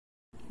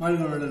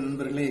வாழ்களோட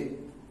நண்பர்களே,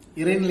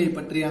 இறைநிலை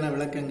பற்றியான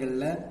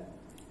விளக்கங்கள்ல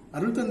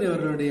அருள் தந்தை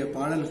அவர்களுடைய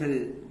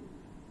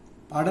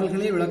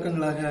பாடல்களே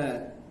விளக்கங்களாக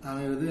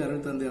அமைவது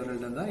அருள் தந்தை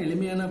அவர்களிடம் தான்.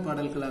 எளிமையான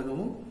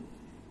பாடல்களாகவும்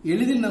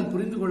எளிதில் நாம்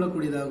புரிந்து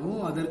கொள்ளக்கூடியதாகவும்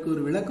அதற்கு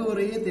ஒரு விளக்க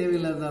உரையே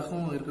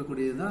தேவையில்லாததாகவும்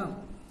இருக்கக்கூடியதுதான்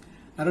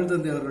அருள்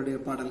தந்தை அவர்களுடைய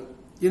பாடல்.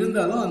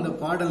 இருந்தாலும் அந்த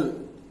பாடல்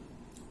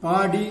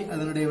பாடி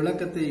அதனுடைய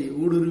விளக்கத்தை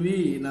ஊடுருவி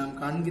நாம்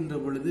காண்கின்ற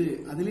பொழுது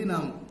அதிலே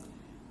நாம்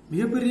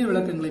மிகப்பெரிய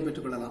விளக்கங்களை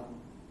பெற்றுக் கொள்ளலாம்.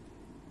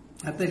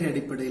 அத்தகைய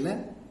அடிப்படையில்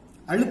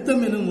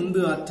அழுத்தம் எனும்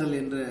உந்து ஆற்றல்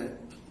என்ற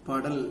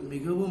பாடல்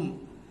மிகவும்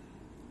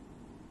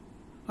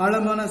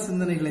ஆழமான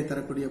சிந்தனைகளை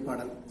தரக்கூடிய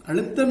பாடல்.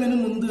 அழுத்தம்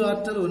எனும் உந்து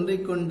ஆற்றல் ஒன்றை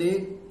கொண்டே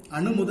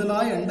அணு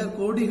முதலாய் அண்ட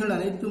கோடிகள்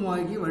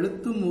அனைத்துமாகி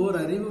வழுத்தும் ஓர்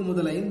அறிவு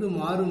முதல் 5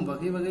 மாறும்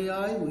வகை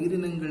வகையாய்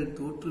உயிரினங்கள்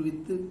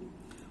தோற்றுவித்து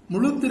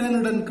முழு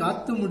திறனுடன்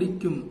காத்து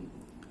முடிக்கும்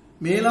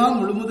மேலாம்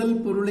முழுமுதல்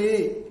பொருளே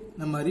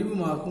நம்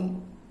அறிவுமாகும்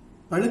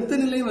பழுத்த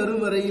நிலை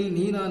வரும் வரையில்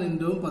நீ நான்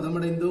என்றோம்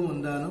பதமடைந்தோம்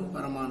ஒன்றானும்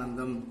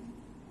பரமானந்தம்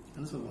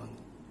சொல்லுவாங்க.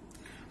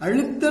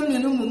 அழுத்தம்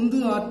எனும் உந்து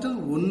ஆற்றல்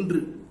ஒன்று.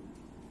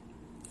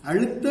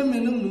 அழுத்தம்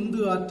எனும் உந்து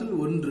ஆற்றல்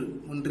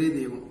ஒன்றே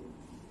தெய்வம்.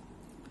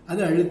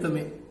 அது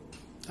அழுத்தமே.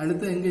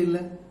 அழுத்தம் எங்க இல்ல?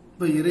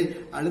 இப்ப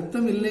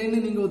அழுத்தம் இல்லைன்னு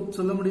நீங்க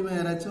சொல்ல முடியுமா?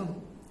 யாராச்சும்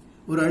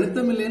ஒரு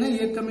அழுத்தம் இல்லைன்னா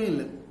இயக்கமே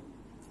இல்லை.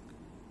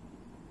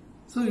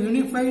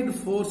 யூனிஃபைடு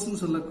ஃபோர்ஸ்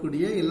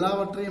சொல்லக்கூடிய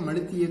எல்லாவற்றையும்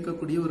அழுத்தி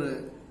இயக்கக்கூடிய ஒரு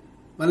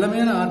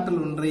வல்லமையான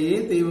ஆற்றல் ஒன்றையே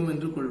தெய்வம்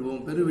என்று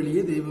கொள்வோம்,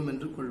 பெருவெளியே தெய்வம்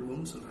என்று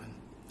கொள்வோம் சொல்றாங்க.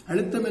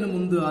 அழுத்தம் எனும்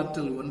உந்து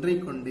ஆற்றல் ஒன்றை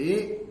கொண்டே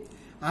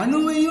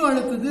அணுவையும்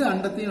அழுத்தது,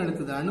 அண்டத்தையும்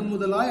அழுத்தது. அணு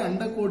முதலாய்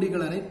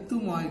அண்டகோடிகள்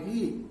அனைத்தும்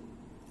ஆகி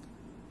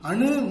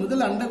அணு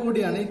முதல்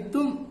அண்டகோடி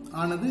அனைத்தும்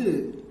ஆனது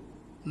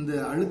இந்த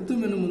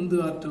அழுத்தம் எனும் உந்து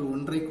ஆற்றல்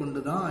ஒன்றை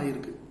கொண்டுதான்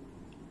ஆயிருக்கு.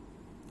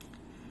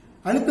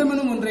 அழுத்தம்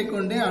எனும் ஒன்றை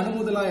கொண்டே அணு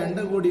முதலாய்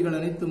அண்டகோடிகள்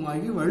அனைத்தும்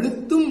ஆகி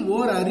வழுத்தும்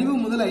ஓர் அறிவு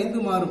முதல்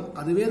 5 மாறும்.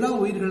 அதுவேதான்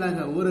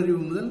உயிர்களாக ஓர்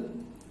அறிவு முதல்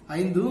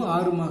 5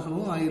 6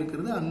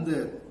 ஆயிருக்கிறது. அந்த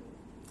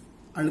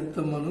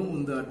அழுத்தம் எனும்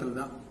உந்து ஆற்றல்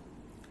தான்.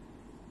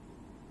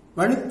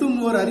 வழுத்தும்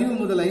ஓர் அறிவு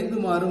முதல் 5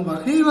 மாறும்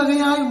வகை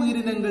வகையாய்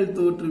உயிரினங்கள்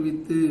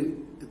தோற்றுவித்து,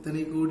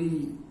 எத்தனை கோடி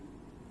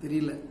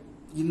தெரியல,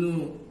 இன்னும்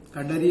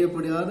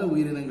கண்டறியப்படாத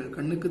உயிரினங்கள்,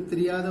 கண்ணுக்கு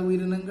தெரியாத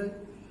உயிரினங்கள்,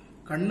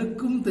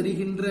 கண்ணுக்கும்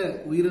தெரிகின்ற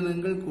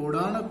உயிரினங்கள்,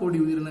 கோடான கோடி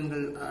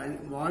உயிரினங்கள்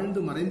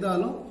வாழ்ந்து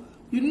மறைந்தாலும்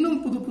இன்னும்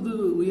புது புது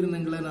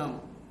உயிரினங்களை நாம்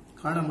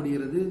காண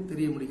முடிகிறது,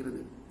 தெரிய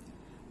முடிகிறது.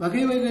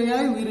 வகை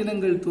வகையாய்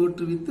உயிரினங்கள்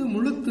தோற்றுவித்து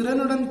முழு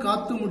திறனுடன்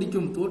காத்து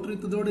முடிக்கும்.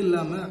 தோற்றுவித்ததோடு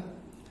இல்லாம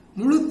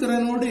முழு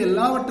திறனோடு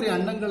எல்லாவற்றை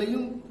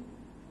அண்டங்களையும்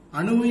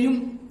அணுவையும்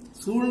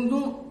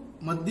சூழ்ந்தும்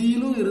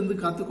மத்தியிலும் இருந்து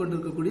காத்துக்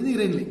கொண்டிருக்கக்கூடியது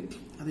இறைநிலை.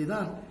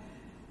 அதைதான்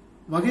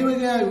வகை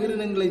வகையாய்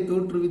உயிரினங்களை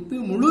தோற்றுவித்து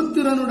முழு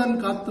திறனுடன்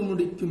காத்து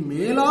முடிக்கும்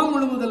மேலாம்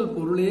முழுமுதல்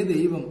பொருளே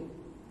தெய்வம்.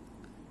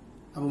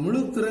 அவ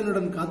முழு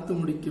திறனுடன் காத்து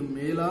முடிக்கும்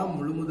மேலாம்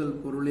முழுமுதல்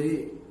பொருளே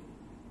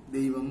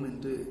தெய்வம்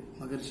என்று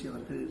மகர்ஷி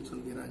அவர்கள்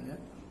சொல்கிறாங்க.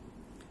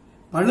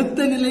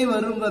 பழுத்த நிலை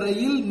வரும்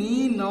வரையில் நீ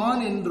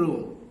நான்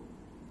என்றோம்.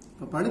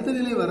 இப்ப பழுத்த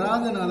நிலை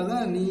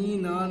வராதனாலதான் நீ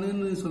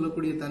நானுன்னு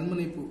சொல்லக்கூடிய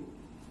தன்முனைப்பு,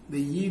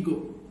 இந்த ஈகோ,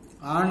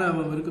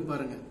 ஆணவம் இருக்கு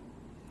பாருங்க.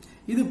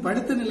 இது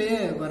படுத்த நிலையே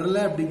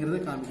வரல அப்படிங்கறத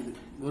காமிக்குது.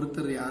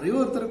 யாரையோ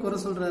ஒருத்தர் குறை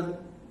சொல்றாரு,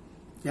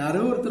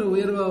 யாரோ ஒருத்தர்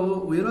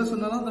உயர்வா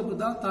சொன்னாலும் தப்பு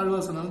தான், தாழ்வா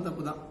சொன்னாலும்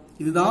தப்பு தான்.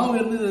 இதுதான்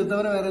உயர்ந்தது, இதை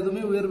தவிர வேற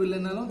எதுவுமே உயர்வு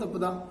இல்லைன்னாலும் தப்பு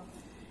தான்.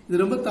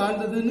 இது ரொம்ப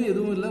தாழ்ந்ததுன்னு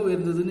எதுவும் இல்லை,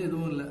 உயர்ந்ததுன்னு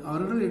எதுவும் இல்லை.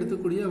 அவர்கள்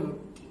எடுத்துக்கூடிய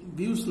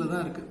வியூஸ்ல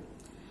தான் இருக்கு.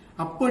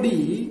 அப்படி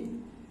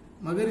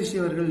மகரிஷி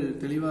அவர்கள்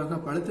தெளிவாக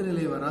பழுத்த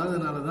நிலை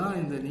வராதனாலதான்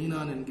இந்த நீ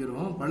நான்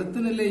என்கிறோம். பழுத்த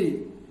நிலை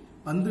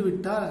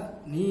வந்துவிட்டா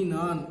நீ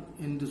நான்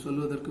என்று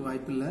சொல்வதற்கு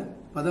வாய்ப்பில்லை.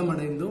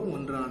 பதமடைந்தோம்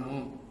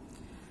ஒன்றானோம்.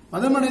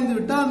 பதமடைந்து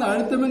விட்டா அந்த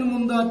அழுத்தமின்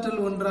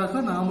முந்தாற்றல்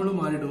ஒன்றாக நாமளும்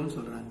மாறிடுவோம்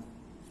சொல்றாங்க.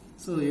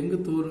 எங்கு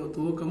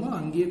துவக்கமோ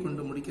அங்கேயே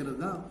கொண்டு முடிக்கிறது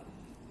தான்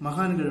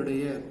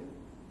மகான்களுடைய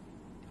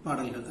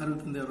பாடல்கள்.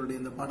 அருள் தந்தை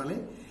அவருடைய இந்த பாடலை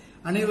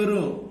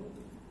அனைவரும்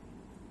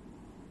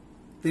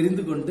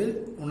தெரிந்து கொண்டு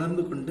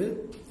உணர்ந்து கொண்டு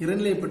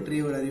இறைநிலை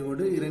பற்றிய ஒரு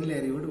அறிவோடு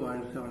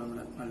வாழ்க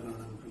வளமுடன்.